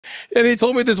And he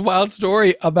told me this wild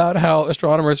story about how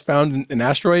astronomers found an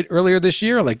asteroid earlier this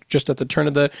year, like just at the turn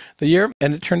of the year.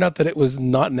 And it turned out that it was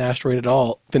not an asteroid at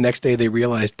all. The next day, they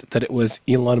realized that it was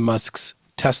Elon Musk's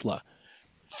Tesla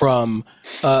from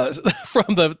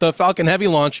the Falcon Heavy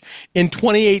launch in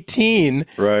 2018.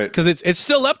 Right. Because it's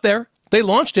still up there. They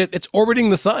launched it. It's orbiting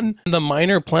the sun. The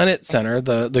Minor Planet Center,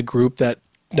 the group that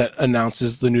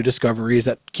announces the new discoveries,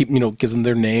 that gives them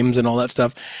their names and all that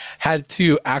stuff, had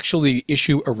to actually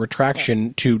issue a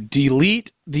retraction to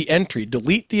delete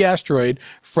the asteroid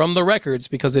from the records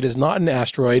because it is not an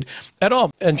asteroid at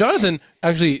all. And Jonathan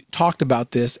actually talked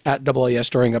about this at AAS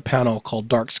during a panel called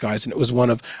Dark Skies, and it was one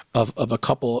of a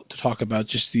couple to talk about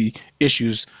just the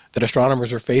issues that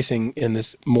astronomers are facing in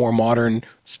this more modern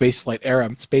spaceflight era.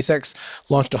 SpaceX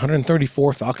launched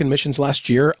 134 Falcon missions last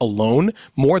year alone,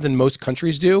 more than most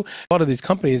countries do. A lot of these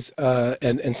companies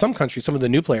and some countries, some of the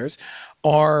new players,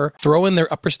 are throwing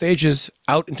their upper stages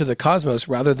out into the cosmos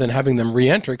rather than having them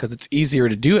re-enter because it's easier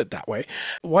to do it that way.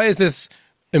 Why is this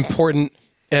important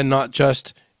and not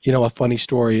just, a funny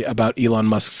story about Elon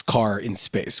Musk's car in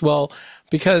space? Well,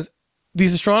 because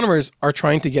these astronomers are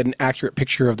trying to get an accurate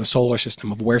picture of the solar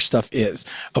system, of where stuff is,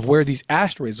 of where these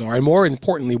asteroids are, and more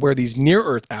importantly, where these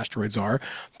near-Earth asteroids are,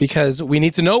 because we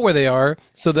need to know where they are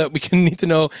so that we need to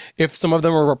know if some of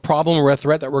them are a problem or a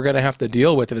threat that we're going to have to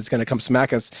deal with if it's going to come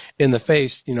smack us in the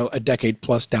face, a decade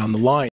plus down the line.